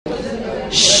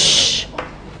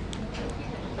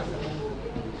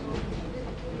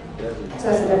So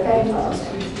is it okay to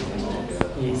ask you?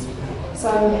 Yes. So,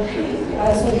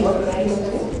 sorry, what grade are you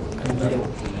doing?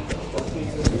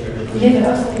 11.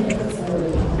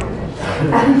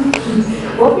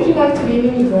 What would you like to be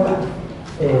when you grow up?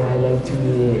 I like to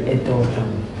be a doctor.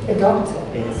 A doctor?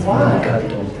 Yes, Why?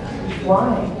 medical doctor.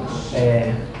 Why?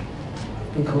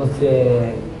 Because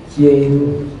here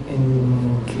in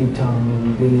Cape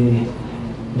Town,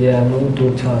 there are no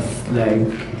doctors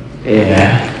like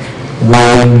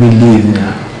where we live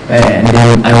now. And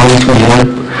then I want to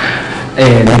help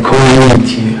the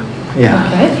community. Yeah.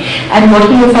 Okay. And what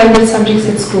are your favorite subjects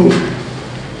at school?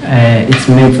 It's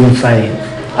math and science.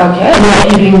 Okay.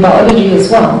 And you're doing biology as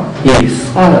well?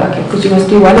 Yes. Oh, okay. Because you must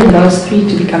do one of those three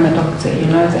to become a doctor, you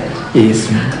know that? Yes.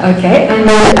 Okay. And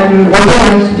then what do you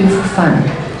like to do for fun?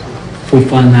 For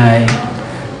fun, I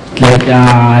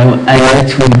like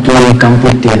to do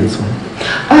campus dance.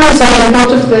 Oh, so you're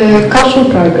part of the cultural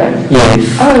program?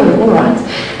 Yes. Oh, all right.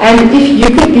 And if you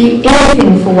could be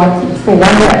anything for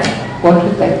one day, what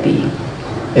would that be?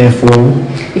 If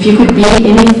you could be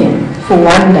anything for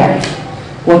one day,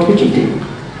 what would you do?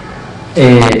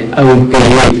 I would be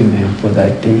happy for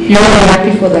that day. You would be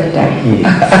happy for that day? Yes.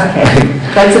 Okay.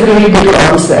 That's a very good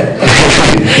answer.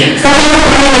 So thank you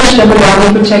very much, Nabalani,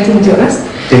 for chatting to us.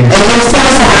 Thanks. And we'll start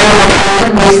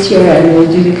the next year and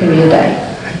we'll do the career day.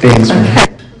 Thanks. Okay.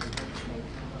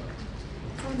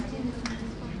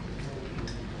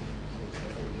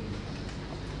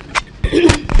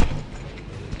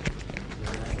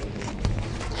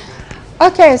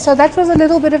 Okay, so that was a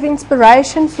little bit of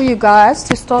inspiration for you guys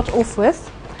to start off with.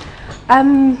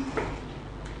 I'm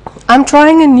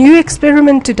trying a new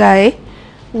experiment today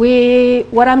where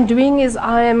what I'm doing is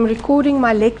I am recording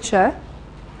my lecture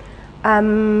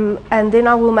and then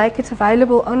I will make it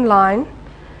available online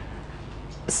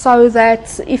so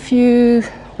that if you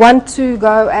want to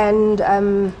go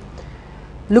and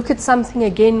look at something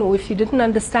again, or if you didn't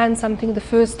understand something the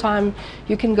first time,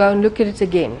 you can go and look at it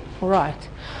again. All right.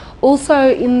 Also,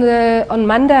 on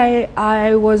Monday,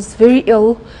 I was very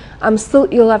ill. I'm still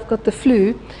ill. I've got the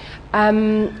flu,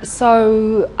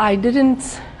 so I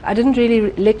didn't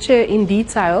really lecture in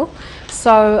detail.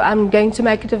 So I'm going to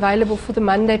make it available for the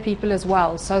Monday people as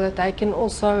well, so that they can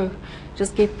also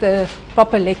just get the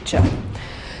proper lecture.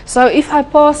 So if I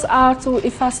pass out or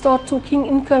if I start talking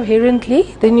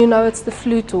incoherently, then you know it's the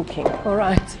flu talking. All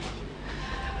right.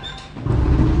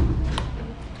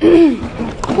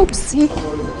 Oopsie.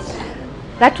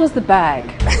 That was the bag.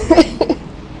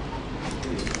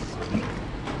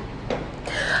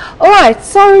 All right,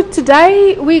 so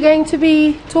today we're going to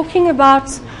be talking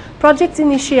about project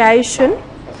initiation.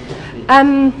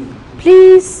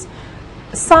 Please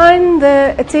sign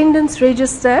the attendance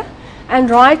register and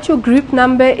write your group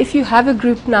number if you have a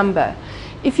group number.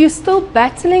 If you're still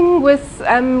battling with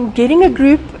getting a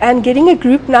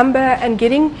group number and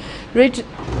getting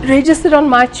registered on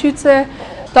My Tutor,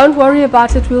 don't worry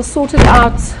about it. We'll sort it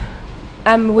out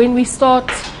when we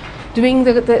start doing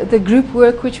the group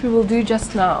work, which we will do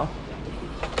just now.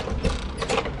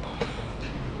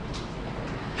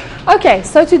 Okay,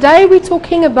 so today we're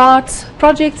talking about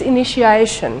project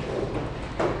initiation.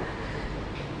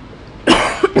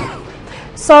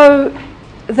 So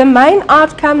the main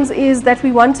outcomes is that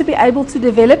we want to be able to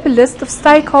develop a list of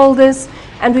stakeholders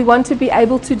and we want to be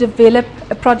able to develop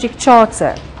a project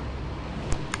charter.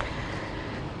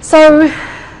 So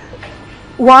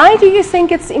why do you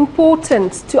think it's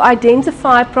important to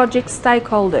identify project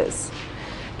stakeholders?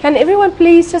 Can everyone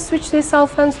please just switch their cell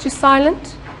phones to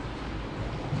silent?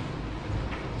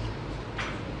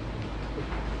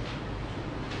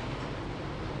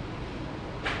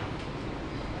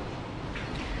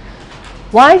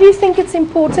 Why do you think it's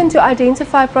important to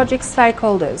identify project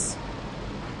stakeholders?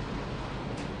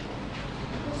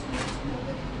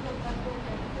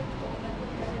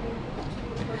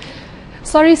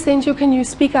 Sorry, Senju, can you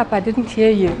speak up? I didn't hear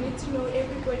you. We need to know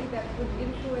everybody that would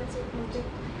influence a project,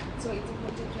 so it's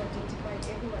important to identify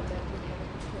everyone that would have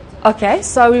influence. Okay,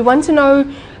 so we want to know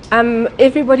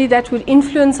everybody that would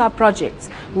influence our project.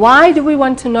 Why do we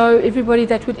want to know everybody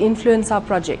that would influence our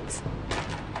project?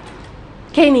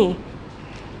 Kenny?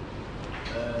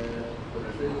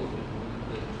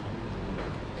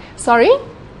 Sorry?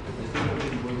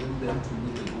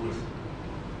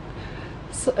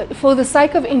 So, for the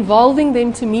sake of involving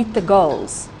them to meet the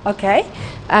goals. Okay.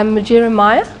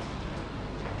 Jeremiah?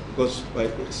 Because by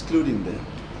excluding them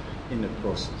in the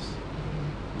process,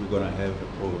 we're going to have a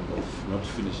problem of not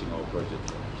finishing our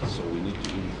project. So we need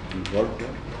to involve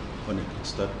them on a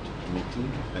start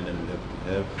meeting, and then we have to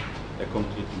have a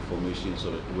concrete information so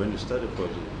that when you start a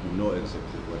project, you know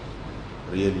exactly what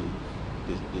really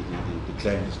the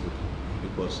client is looking for.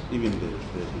 because even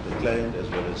the client as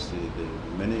well as the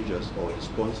managers or the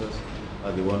sponsors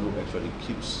are the one who actually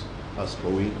keeps us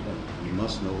going, and we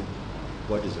must know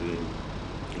what is really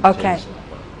in Okay. terms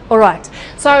of All right.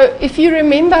 So if you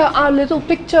remember our little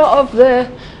picture of the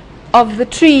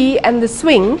tree and the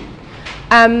swing,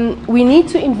 we need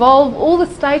to involve all the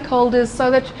stakeholders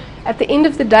so that at the end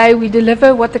of the day we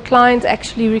deliver what the client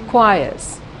actually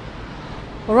requires.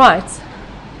 All right.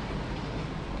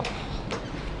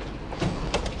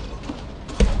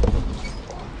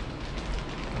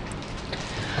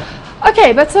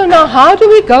 Okay, but so now how do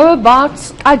we go about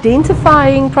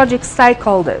identifying project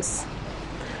stakeholders?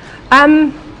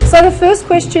 So the first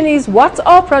question is, what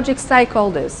are project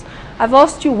stakeholders? I've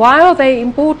asked you, why are they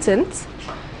important?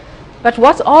 But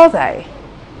what are they?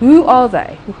 Who are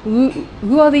they?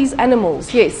 Who are these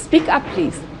animals? Yes, speak up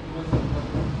please.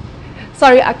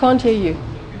 Sorry, I can't hear you.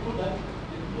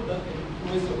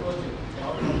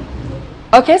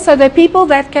 Okay, so they're people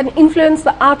that can influence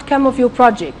the outcome of your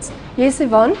project. Yes,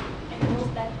 Yvonne?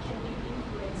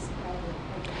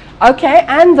 Okay,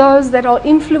 and those that are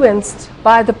influenced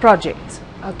by the project.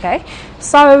 Okay,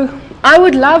 so I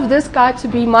would love this guy to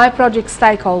be my project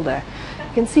stakeholder.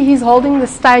 You can see he's holding the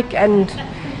stake and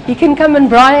he can come and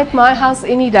braai at my house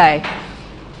any day.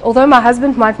 Although my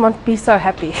husband might not be so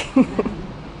happy.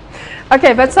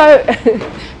 Okay, but so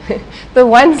the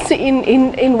ones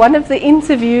in one of the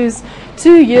interviews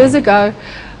 2 years ago,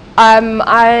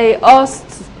 I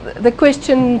asked the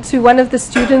question to one of the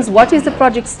students, what is the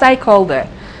project stakeholder?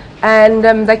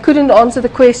 And they couldn't answer the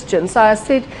question. So I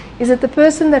said, is it the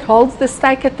person that holds the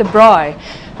stake at the braai?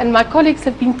 And my colleagues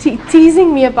have been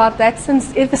teasing me about that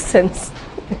ever since.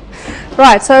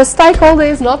 Right, so a stakeholder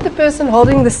is not the person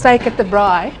holding the stake at the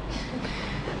braai.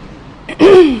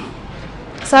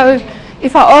 So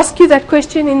if I ask you that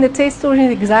question in the test or in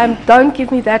the exam, don't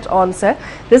give me that answer.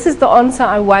 This is the answer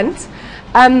I want.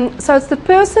 So it's the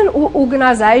person or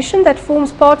organization that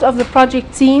forms part of the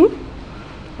project team.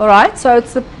 All right, so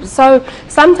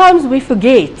sometimes we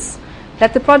forget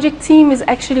that the project team is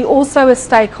actually also a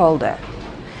stakeholder,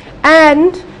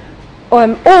 and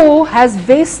or has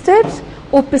vested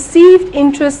or perceived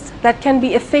interest that can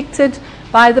be affected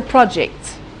by the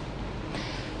project.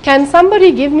 Can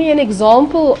somebody give me an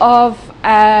example of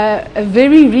a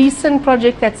very recent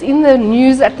project that's in the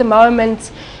news at the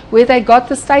moment where they got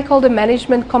the stakeholder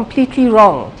management completely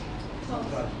wrong?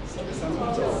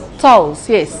 Tolls,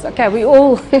 yes. Okay, we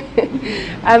all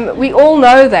we all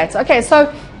know that. Okay,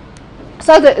 so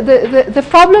the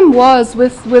problem was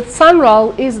with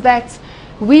Sunroll is that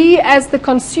we as the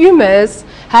consumers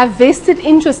have vested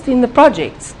interest in the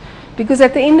project, because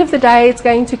at the end of the day it's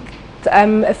going to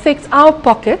affect our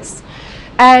pockets,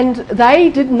 and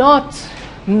they did not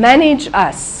manage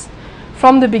us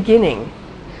from the beginning.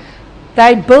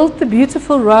 They built the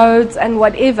beautiful roads and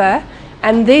whatever,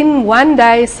 and then one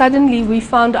day suddenly we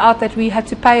found out that we had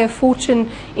to pay a fortune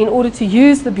in order to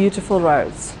use the beautiful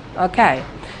roads. Okay,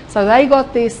 so they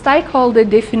got their stakeholder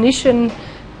definition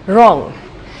wrong.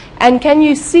 And can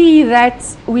you see that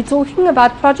we're talking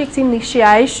about project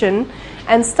initiation,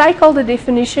 and stakeholder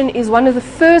definition is one of the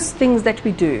first things that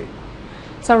we do.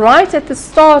 So right at the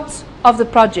start of the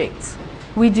project,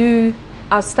 we do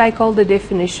our stakeholder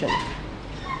definition.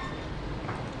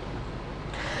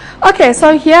 Okay,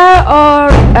 so here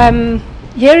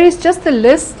is just a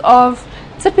list of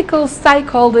typical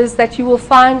stakeholders that you will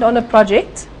find on a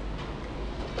project.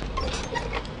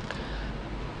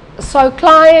 So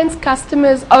clients,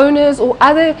 customers, owners, or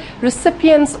other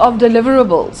recipients of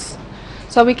deliverables.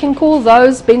 So we can call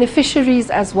those beneficiaries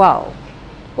as well.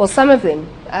 Well, some of them,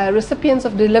 recipients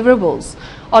of deliverables,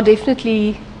 are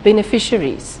definitely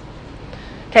beneficiaries.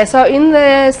 Okay, so in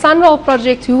the Sunroll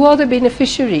project, who are the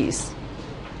beneficiaries?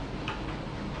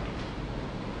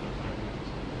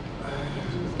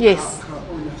 Yes.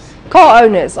 Car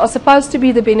owners are supposed to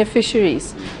be the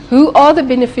beneficiaries. Who are the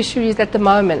beneficiaries at the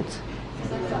moment?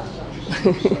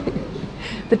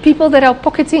 The people that are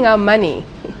pocketing our money.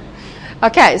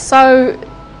 Okay, so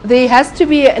there has to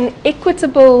be an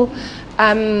equitable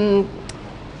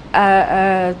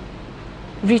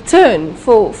return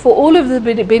for all of the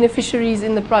beneficiaries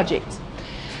in the project.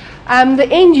 The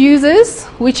end users,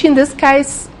 which in this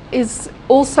case is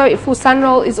also, for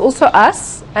Sunroll, is also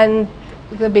us and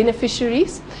the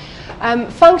beneficiaries.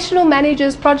 Functional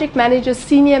managers, project managers,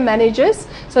 senior managers.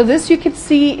 So this you can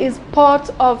see is part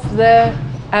of the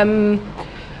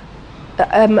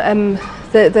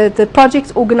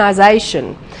project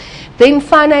organization. Then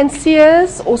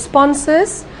financiers or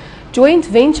sponsors, joint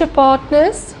venture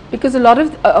partners, because a lot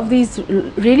of these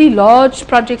really large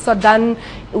projects are done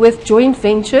with joint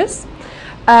ventures.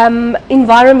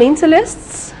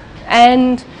 environmentalists,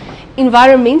 and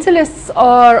environmentalists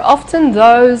are often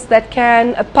those that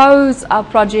can oppose our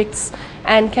projects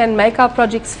and can make our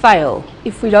projects fail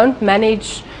if we don't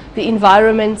manage the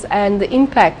environment and the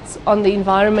impacts on the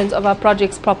environment of our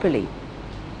projects properly.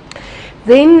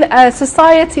 Then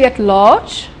society at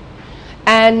large,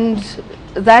 and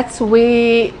that's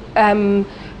where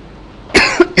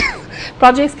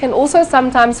projects can also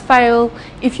sometimes fail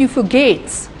if you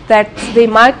forget that there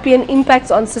might be an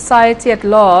impact on society at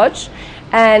large,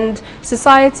 and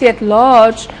society at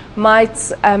large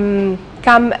might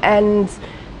come and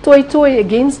toy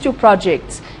against your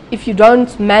projects if you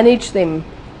don't manage them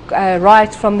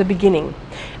right from the beginning.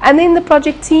 And then the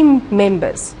project team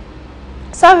members.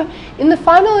 So in the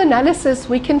final analysis,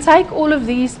 we can take all of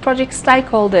these project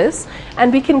stakeholders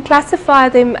and we can classify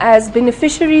them as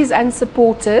beneficiaries and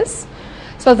supporters.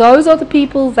 So those are the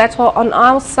people that are on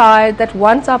our side, that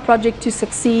want our project to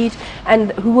succeed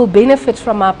and who will benefit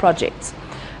from our project.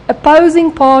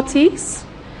 Opposing parties.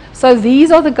 So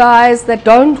these are the guys that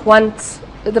don't want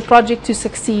the project to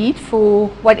succeed for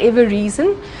whatever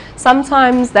reason.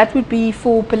 Sometimes that would be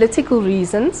for political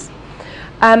reasons.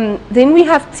 Then we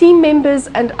have team members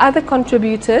and other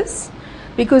contributors,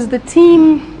 because the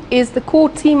team is the core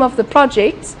team of the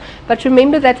project, but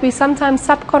remember that we sometimes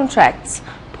subcontract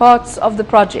parts of the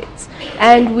project,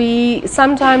 and we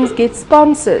sometimes get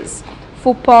sponsors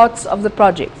for parts of the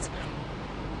project.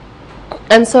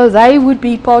 And so they would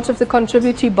be part of the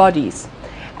contributory bodies.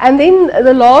 And then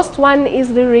the last one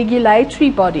is the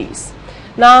regulatory bodies.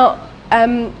 Now,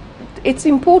 it's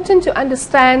important to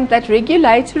understand that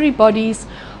regulatory bodies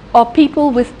are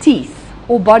people with teeth,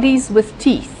 or bodies with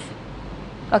teeth.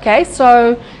 Okay,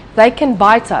 so they can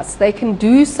bite us, they can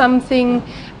do something,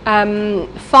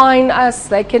 fine us,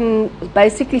 they can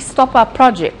basically stop our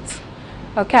project.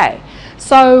 Okay,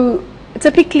 so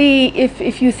typically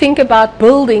if you think about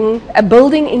building, a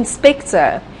building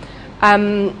inspector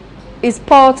is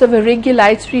part of a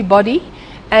regulatory body,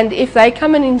 and if they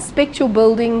come and inspect your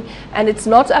building and it's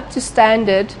not up to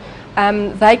standard,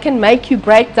 they can make you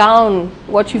break down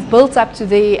what you've built up to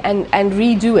there and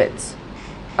redo it.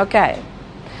 Okay.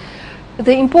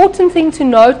 The important thing to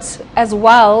note as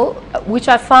well, which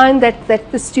I find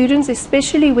that the students,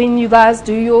 especially when you guys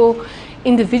do your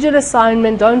individual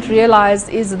assignment, don't realize,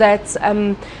 is that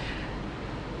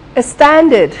a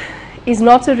standard is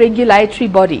not a regulatory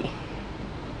body.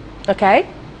 Okay?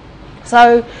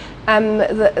 So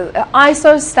the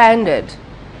ISO standard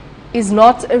is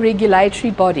not a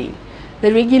regulatory body.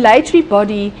 The regulatory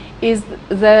body is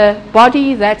the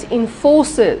body that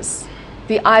enforces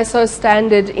the ISO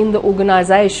standard in the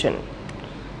organization.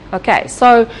 Okay,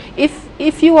 so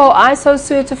if you are ISO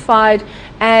certified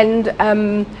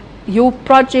and your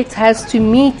project has to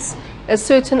meet a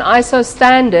certain ISO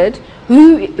standard,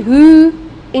 who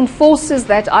enforces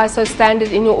that ISO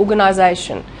standard in your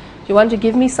organization? Do you want to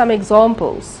give me some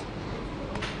examples?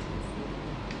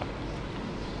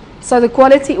 So the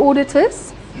quality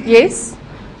auditors, yes.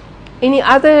 Any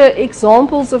other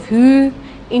examples of who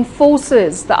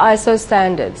enforces the ISO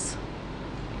standards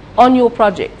on your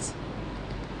projects?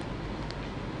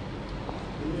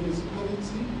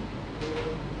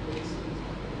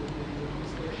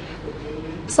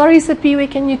 Sorry,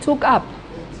 Sipiwe, can you talk up?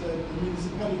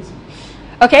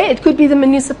 Okay, it could be the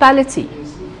municipality.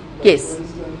 Yes.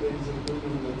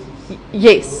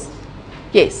 Yes.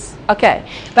 Yes. Okay.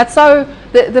 But so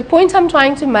the point I'm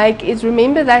trying to make is,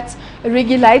 remember that a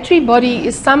regulatory body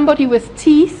is somebody with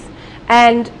teeth,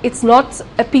 and it's not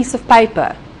a piece of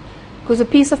paper, because a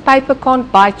piece of paper can't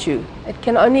bite you. It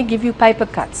can only give you paper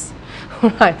cuts.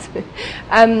 Right.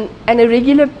 And a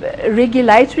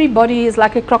regulatory body is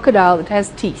like a crocodile that has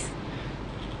teeth.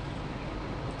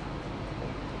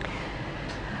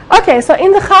 Okay, so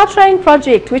in the Gautrain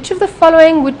project, which of the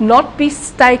following would not be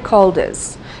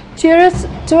stakeholders?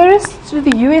 Tourists to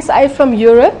the USA from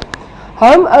Europe,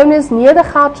 homeowners near the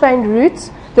Gautrain route,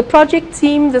 the project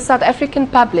team, the South African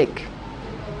public.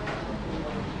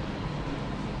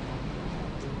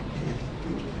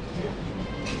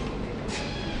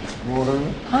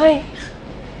 Hi.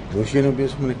 Hoe is jy nou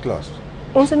besig met die klas?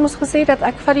 Ons het mos gesê dat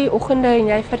ek vat die oggende en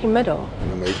jy vat die middag.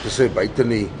 En my het gesê buite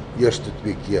die eerste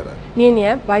 2 kere.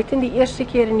 Nee, buite die eerste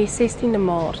keer in die 16de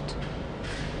Maart.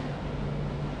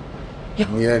 Ja.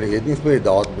 Nee, jy het nie vir my die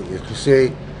datum gesê.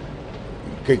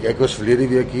 Kyk, ek was verlede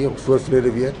week hier, of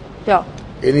voorverlede week. Ja.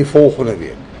 En die volgende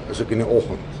week is ek in die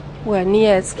oggend. O nee,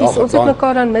 ekskuus, ons het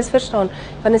mekaar dan misverstaan.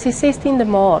 Want is die 16de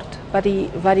Maart wat die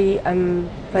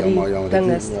ding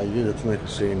is. Ja, jy het dit vir my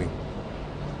gesê nie.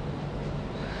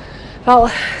 Wel,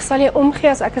 sal jy omgee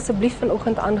as ek asseblief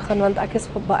vanoggend aangaan want ek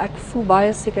voel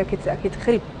baie siek, ek het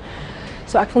griep.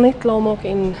 So ek wil net klaarmaak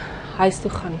en huis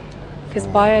toe gaan. Ek is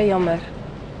baie jammer.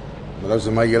 Maar dat is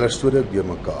my hele storie deur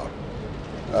mekaar.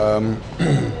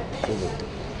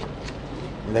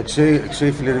 En ek sê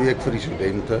verlede week vir die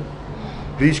studente,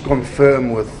 please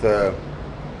confirm with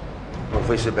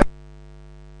Professor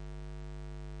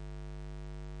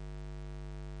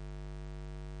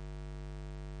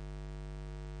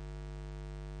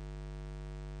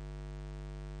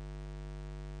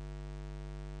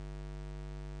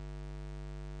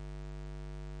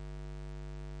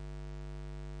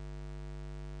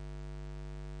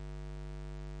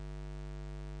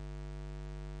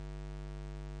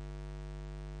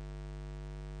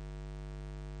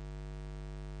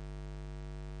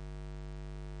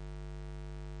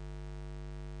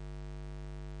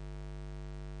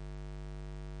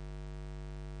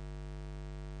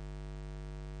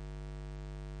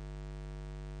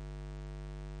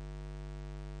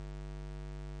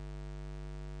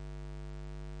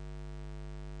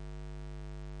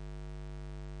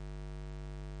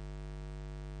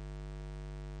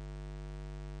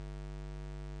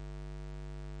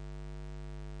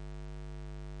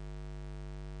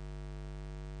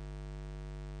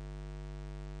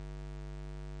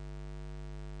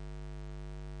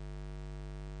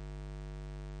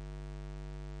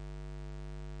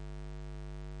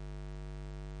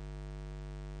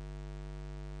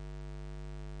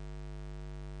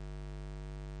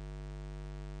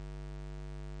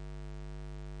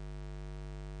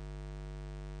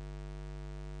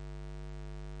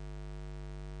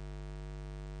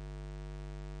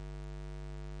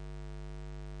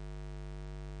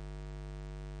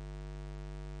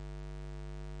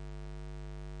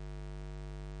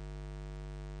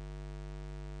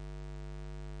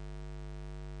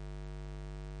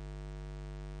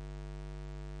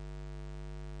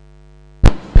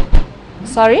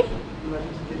Sorry?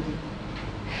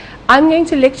 I'm going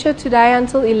to lecture today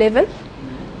until 11,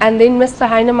 and then Mr.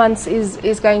 Heinemans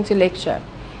is going to lecture.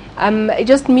 It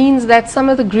just means that some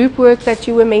of the group work that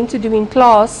you were meant to do in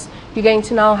class, you're going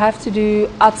to now have to do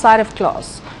outside of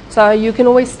class. So you can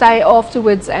always stay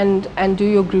afterwards and do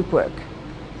your group work.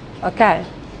 Okay.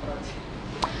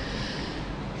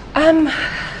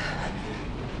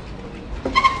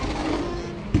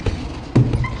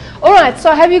 All right,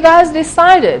 so have you guys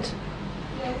decided?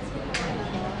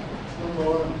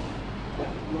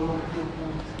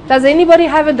 Does anybody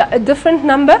have a different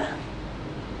number?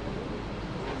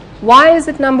 Why is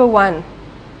it number 1?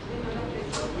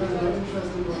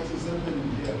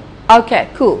 Okay,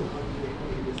 cool.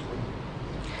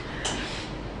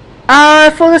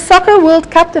 For the Soccer World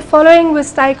Cup, the following were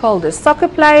stakeholders: soccer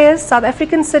players, South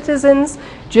African citizens,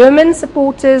 German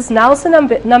supporters, Nelson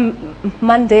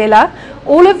Mandela,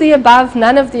 all of the above,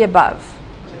 none of the above.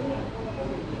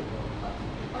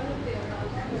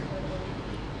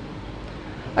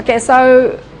 Okay,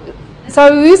 so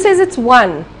who says it's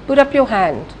 1? Put up your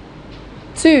hand.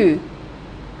 2,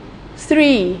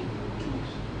 3.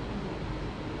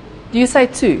 Do you say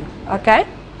 2? Okay.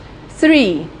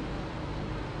 3.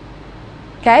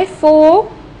 Okay,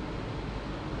 4,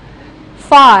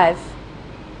 5.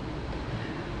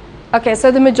 Okay,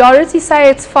 so the majority say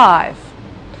it's 5.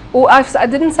 Or I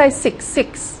didn't say 6,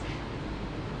 6.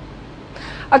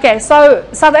 Okay, so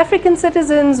South African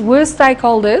citizens were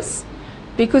stakeholders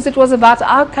because it was about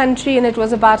our country and it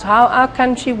was about how our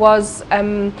country was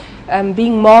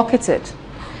being marketed.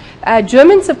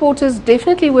 German supporters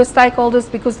definitely were stakeholders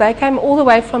because they came all the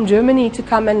way from Germany to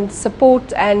come and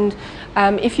support, and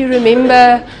if you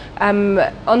remember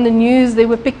on the news there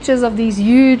were pictures of these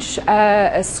huge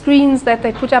screens that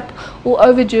they put up all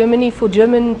over Germany for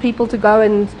German people to go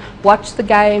and watch the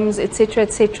games, etc.,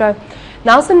 etc.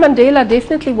 Nelson Mandela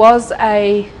definitely was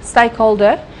a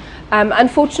stakeholder.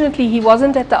 Unfortunately, he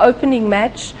wasn't at the opening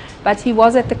match, but he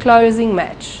was at the closing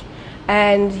match.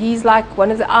 And he's like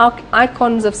one of the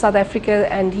icons of South Africa,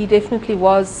 and he definitely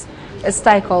was a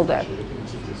stakeholder.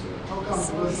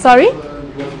 Sorry? He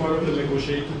was part of the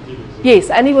negotiating team. Yes,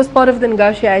 and he was part of the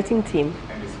negotiating team.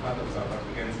 And he's part of South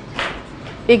African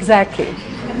citizens. Exactly.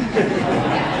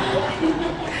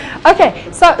 Okay,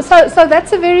 so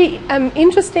that's a very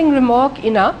interesting remark,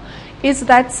 Ina, is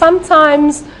that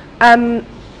sometimes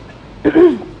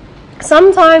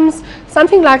sometimes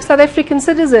something like South African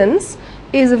citizens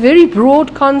is a very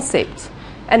broad concept,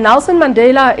 and Nelson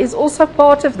Mandela is also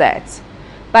part of that.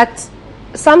 But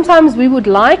sometimes we would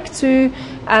like to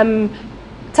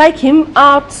take him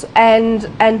out and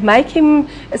make him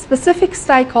a specific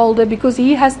stakeholder, because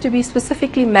he has to be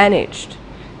specifically managed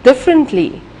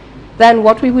differently than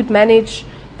what we would manage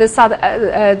the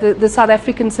South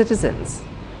African citizens.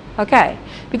 Okay,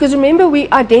 because remember, we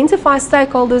identify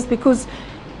stakeholders because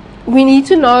we need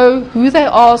to know who they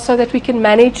are so that we can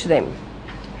manage them.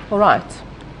 All right.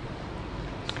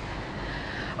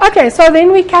 Okay, so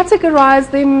then we categorize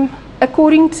them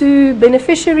according to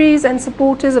beneficiaries and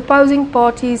supporters, opposing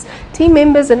parties, team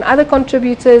members and other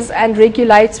contributors, and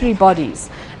regulatory bodies.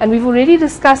 And we've already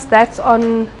discussed that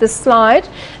on the slide,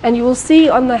 and you will see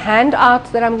on the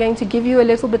handout that I'm going to give you a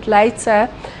little bit later,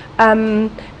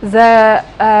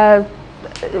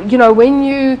 you know, when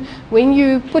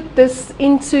you put this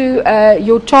into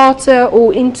your charter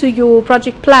or into your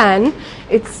project plan,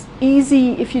 it's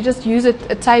easy if you just use a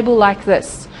table like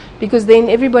this, because then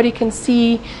everybody can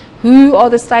see who are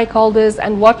the stakeholders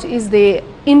and what is their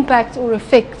impact or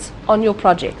effect on your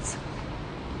project.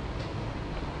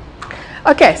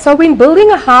 Okay, so when building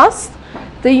a house,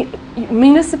 the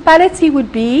municipality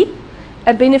would be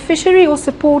a beneficiary or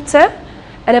supporter,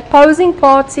 an opposing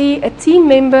party, a team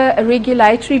member, a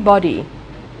regulatory body.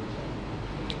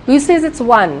 Who says it's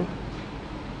 1?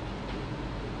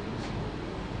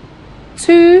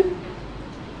 2,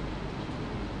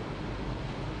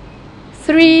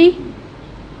 3,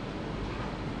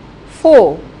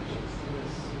 4.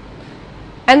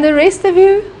 And the rest of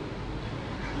you?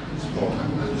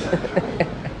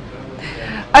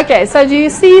 Okay, so do you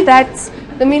see that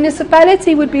the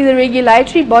municipality would be the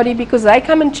regulatory body because they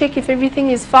come and check if everything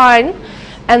is fine,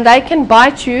 and they can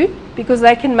bite you because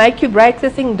they can make you break the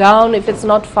thing down if it's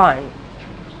not fine.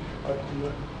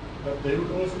 But they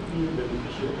would also be a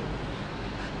beneficiary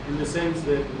in the sense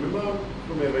that, remember,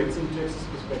 from a rates and taxes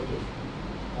perspective,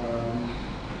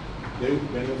 they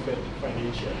would benefit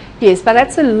financially. Yes, but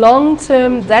that's a long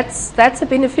term, that's a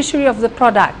beneficiary of the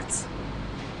product.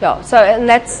 Yeah, so and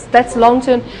that's long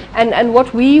term, and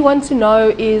what we want to know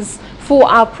is for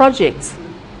our project,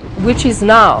 which is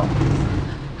now,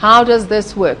 how does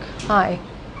this work? Hi.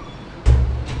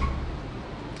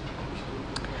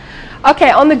 Okay,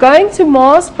 on the Going to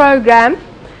Mars program,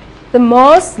 the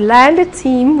Mars Lander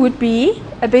team would be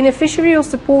a beneficiary or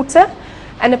supporter,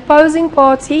 an opposing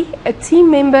party, a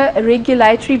team member, a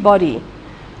regulatory body.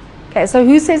 Okay, so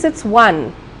who says it's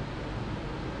 1?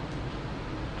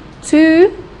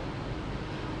 2,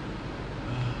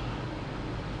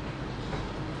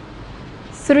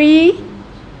 3,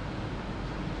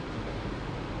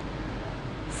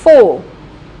 4.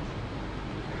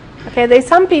 Okay, there's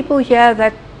some people here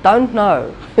that don't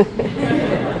know.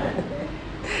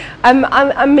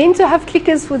 I'm meant to have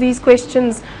clickers for these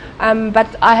questions,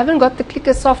 but I haven't got the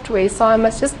clicker software, so I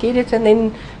must just get it, and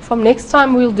then from next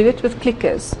time we'll do it with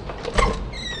clickers.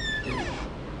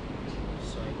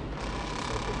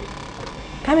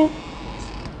 Come in.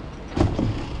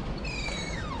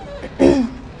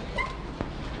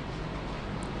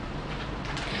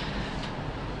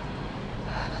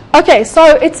 Okay,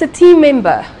 so it's a team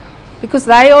member, because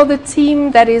they are the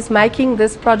team that is making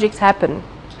this project happen.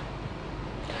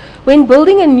 When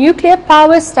building a nuclear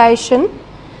power station,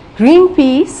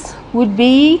 Greenpeace would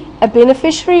be a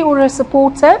beneficiary or a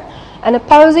supporter, an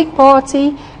opposing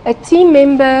party, a team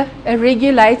member, a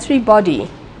regulatory body.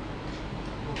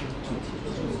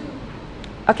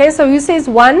 Okay, so who says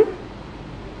 1,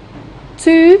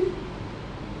 2,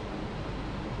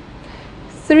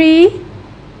 3,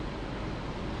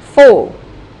 4.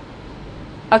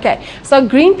 Okay, so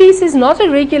Greenpeace is not a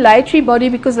regulatory body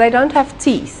because they don't have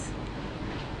teeth.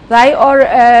 They are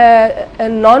a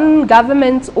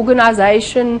non-government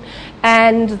organization,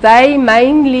 and they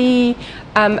mainly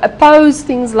oppose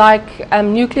things like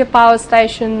nuclear power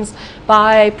stations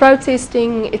by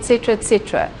protesting, etc.,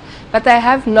 etc. But they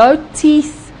have no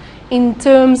teeth in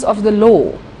terms of the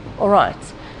law, all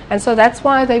right? And so that's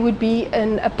why they would be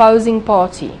an opposing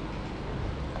party.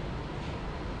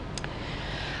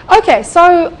 Okay,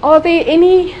 so are there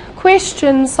any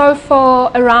questions so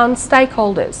far around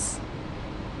stakeholders?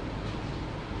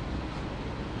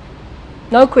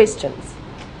 No questions.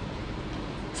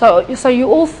 So you're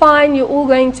all fine, you're all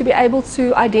going to be able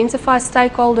to identify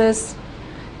stakeholders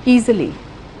easily.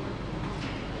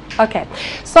 Okay,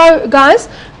 so guys,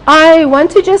 I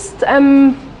want to just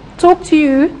talk to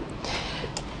you.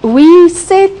 We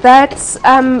said that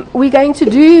we're going to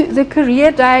do the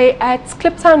career day at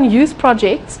Kliptown Youth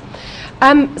Project.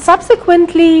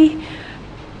 Subsequently,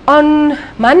 on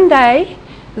Monday,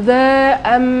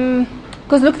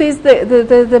 because look, there's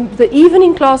the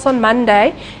evening class on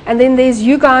Monday, and then there's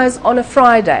you guys on a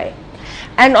Friday.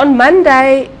 And on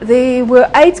Monday, there were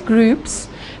 8 groups,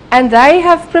 and they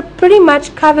have pretty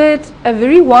much covered a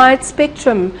very wide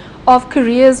spectrum of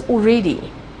careers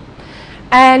already.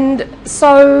 And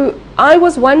so I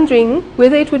was wondering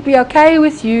whether it would be okay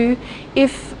with you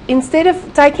if instead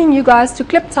of taking you guys to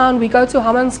Kliptown, we go to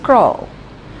Hammanskraal.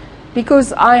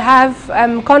 Because I have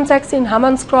contacts in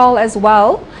Hammanskraal as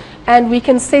well, and we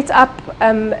can set up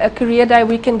a career day,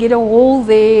 we can get a hall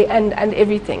there and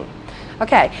everything.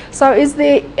 Okay, so is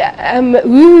there,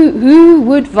 who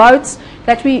would vote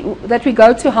that we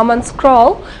go to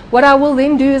Hammanskraal? What I will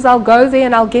then do is I'll go there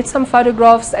and I'll get some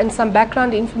photographs and some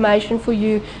background information for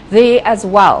you there as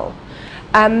well.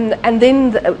 And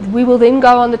then we will then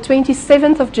go on the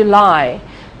 27th of July,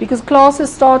 because classes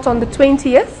start on the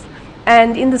 20th.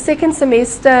 And in the second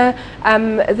semester,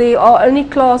 there are only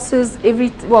classes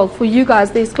for you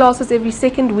guys, there's classes every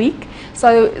second week.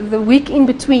 So the week in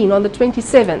between, on the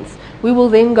 27th, we will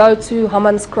then go to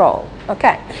Hammanskraal.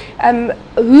 Okay.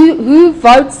 Who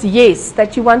votes yes,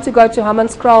 that you want to go to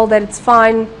Hammanskraal, that it's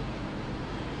fine?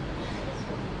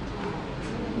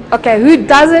 Okay, who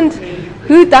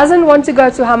doesn't want to go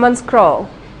to Hammanskraal?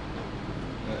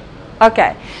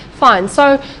 Okay. Fine.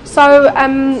 So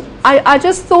I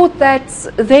just thought that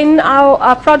then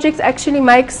our project actually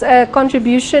makes a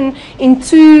contribution in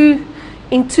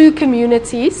two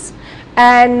communities,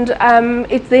 and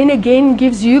it then again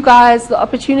gives you guys the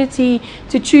opportunity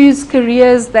to choose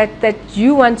careers that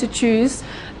you want to choose,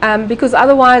 because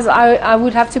otherwise I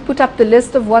would have to put up the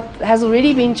list of what has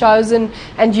already been chosen,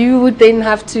 and you would then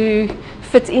have to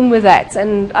fit in with that,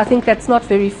 and I think that's not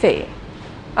very fair.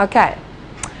 Okay.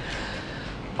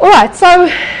 All right, so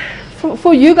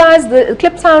for you guys, the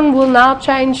Kliptown will now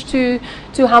change to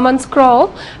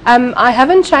Hammanskraal. I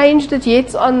haven't changed it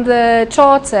yet on the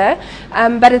charter,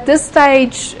 but at this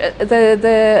stage, at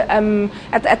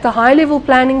the high level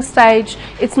planning stage,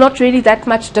 it's not really that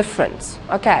much different.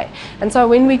 Okay, and so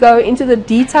when we go into the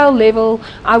detail level,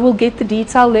 I will get the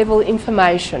detail level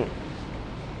information.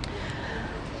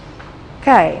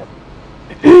 Okay.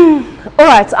 All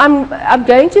right, I'm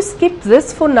going to skip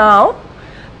this for now.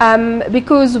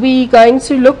 Because we're going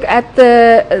to look at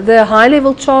the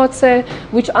high-level charter,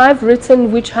 which I've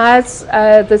written, which has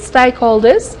the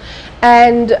stakeholders,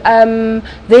 and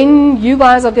then you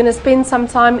guys are going to spend some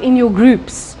time in your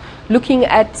groups looking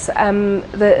at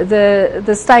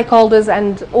the stakeholders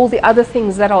and all the other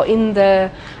things that are in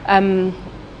the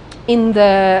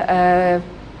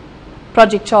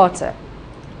project charter.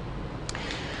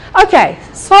 Okay,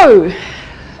 so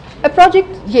a project,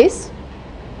 yes.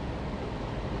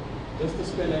 Just to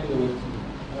spell out the word,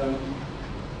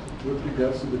 with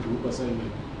regards to the group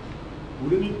assignment,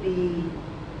 wouldn't it be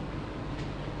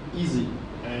easy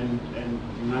and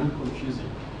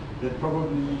non-confusing that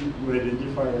probably you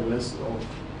identify a list of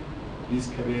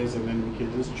these careers and then we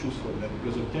can just choose from that?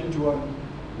 Because of 10 to 1,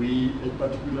 a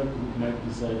particular group might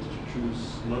decide to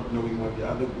choose, not knowing what the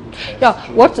other group has. Yeah,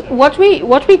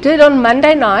 what we did on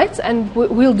Monday night, and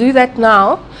we'll do that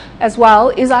now as well,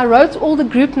 is I wrote all the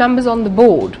group numbers on the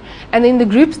board, and then the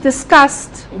groups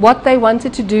discussed what they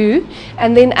wanted to do,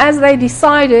 and then as they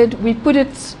decided, we put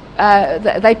it,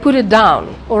 they put it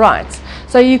down. All right.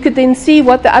 So you could then see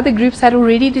what the other groups had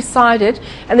already decided,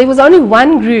 and there was only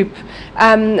one group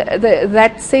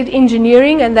that said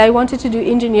engineering, and they wanted to do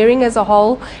engineering as a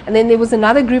whole, and then there was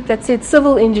another group that said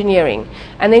civil engineering,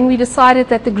 and then we decided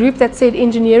that the group that said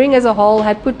engineering as a whole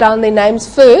had put down their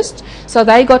names first, so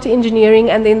they got engineering,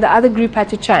 and then the other group had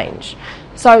to change.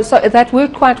 So that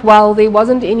worked quite well. There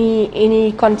wasn't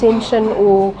any contention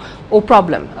or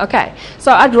problem. Okay,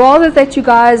 so I'd rather that you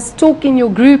guys talk in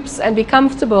your groups and be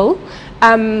comfortable,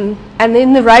 and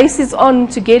then the race is on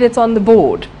to get it on the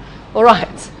board. All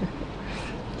right.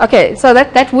 Okay, so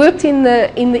that worked in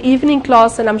the evening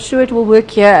class, and I'm sure it will work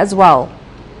here as well.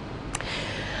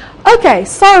 Okay,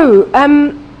 so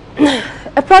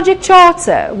a project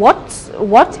charter.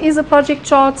 What is a project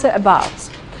charter about?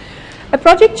 A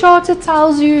project charter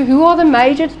tells you who are the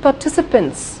major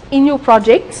participants in your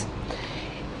project.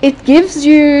 It gives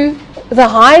you the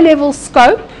high-level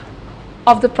scope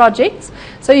of the project.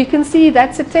 So you can see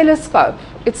that's a telescope.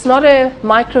 It's not a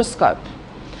microscope.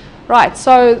 Right,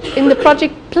 so in the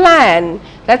project plan,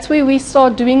 that's where we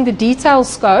start doing the detail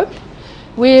scope,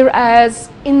 whereas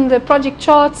in the project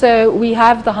charter, we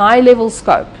have the high-level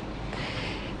scope.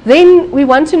 Then we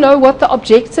want to know what the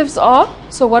objectives are.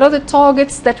 So what are the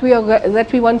targets that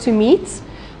we want to meet?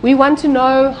 We want to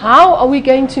know how are we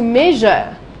going to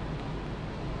measure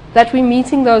that we're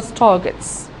meeting those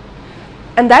targets.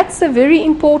 And that's a very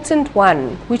important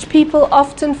one, which people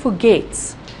often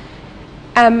forget.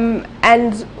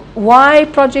 And why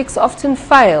projects often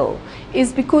fail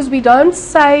is because we don't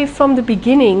say from the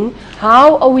beginning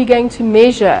how are we going to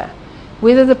measure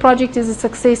whether the project is a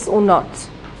success or not.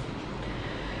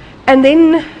 And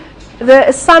then the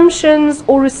assumptions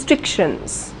or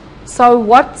restrictions. So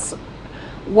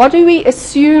what do we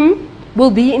assume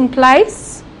will be in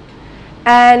place,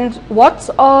 and what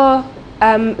are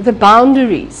the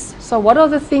boundaries? So what are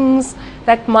the things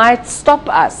that might stop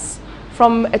us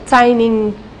from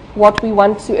attaining what we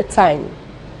want to attain?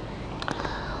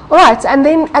 All right, and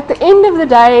then at the end of the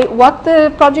day, what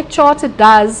the project charter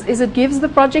does is it gives the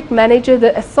project manager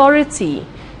the authority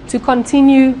to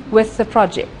continue with the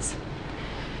project.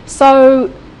 So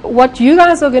what you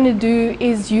guys are going to do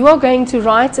is you are going to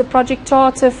write a project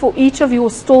charter for each of your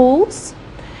stalls.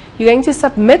 You're going to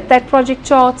submit that project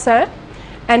charter,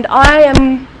 and I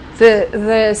am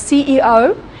the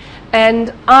CEO,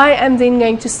 and I am then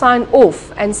going to sign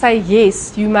off and say,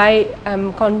 yes, you may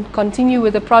continue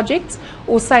with the project,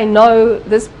 or say, no,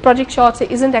 this project charter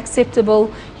isn't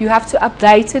acceptable, you have to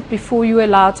update it before you're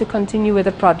allowed to continue with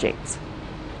the project.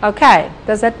 Okay,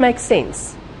 does that make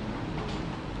sense?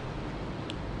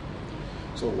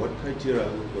 So what criteria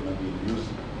are we going to be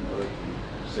using in order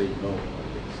to say no?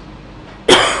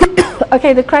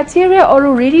 Okay, the criteria are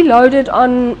already loaded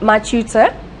on my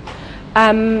tutor.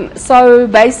 So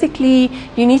basically,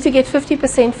 you need to get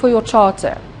 50% for your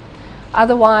charter.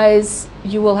 Otherwise,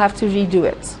 you will have to redo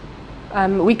it.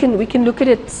 We can look at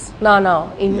it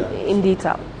now in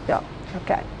detail. Yeah.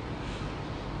 Okay.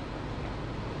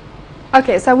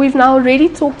 Okay. So we've now already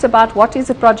talked about what is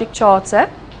a project charter,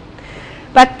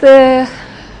 but the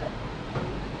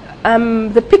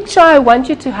picture I want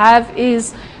you to have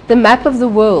is the map of the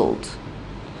world.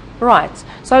 Right.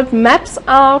 So it maps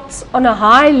out on a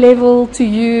high level to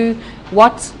you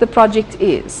what the project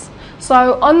is.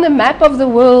 So on the map of the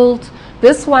world,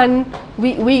 this one,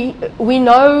 we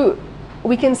know,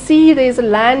 we can see there's a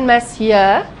landmass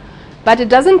here, but it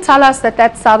doesn't tell us that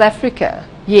that's South Africa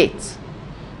yet.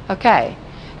 Okay.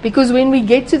 Because when we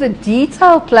get to the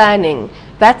detailed planning,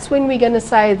 that's when we're going to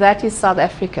say that is South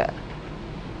Africa.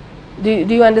 Do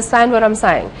you understand what I'm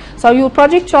saying? So your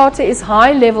project charter is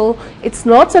high level. It's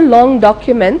not a long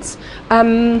document.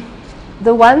 The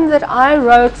one that I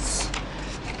wrote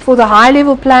for the high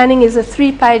level planning is a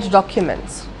 3-page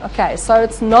document. Okay, so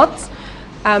it's not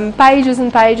pages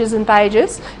and pages and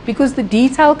pages, because the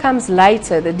detail comes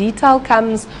later. The detail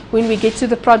comes when we get to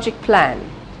the project plan.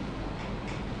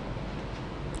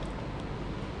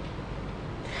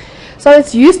 So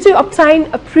it's used to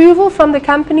obtain approval from the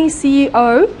company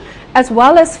CEO, as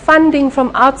well as funding from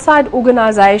outside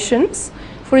organizations,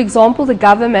 for example, the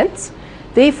government.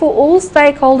 Therefore, all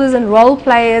stakeholders and role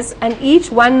players and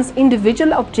each one's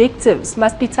individual objectives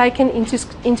must be taken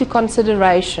into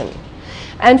consideration.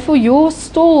 And for your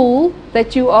stall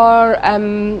that you are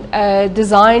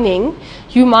designing,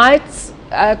 you might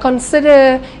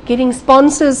consider getting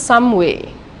sponsors somewhere.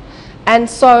 And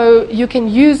so you can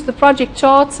use the project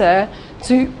charter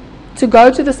to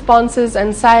go to the sponsors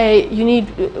and say, we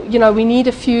need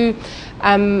a few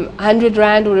 100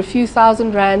 Rand or a few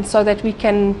thousand Rand so that we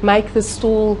can make the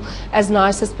stall as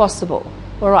nice as possible.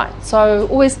 All right, so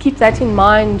always keep that in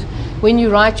mind when you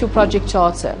write your project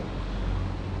charter.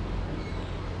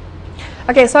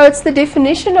 Okay, so it's the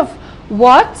definition of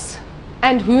what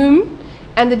and whom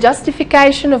and the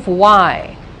justification of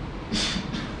why.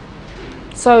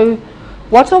 So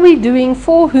what are we doing,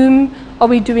 for whom are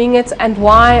we doing it, and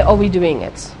why are we doing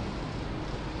it?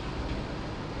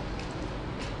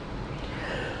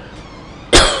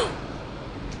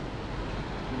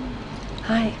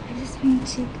 Hi. I just want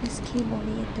to check this key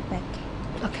body at the back.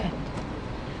 Okay.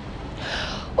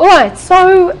 All right,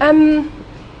 so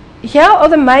here are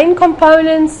the main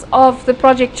components of the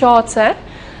project charter.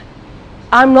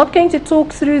 I'm not going to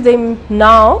talk through them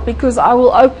now because I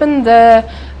will open the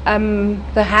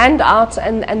handout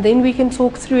and then we can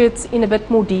talk through it in a bit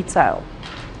more detail.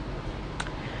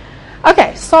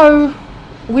 Okay, so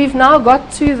we've now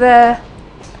got to the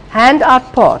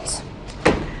handout part.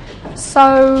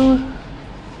 So,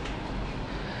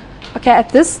 okay, at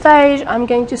this stage I'm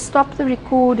going to stop the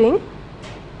recording.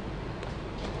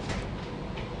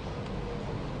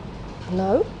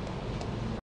 No.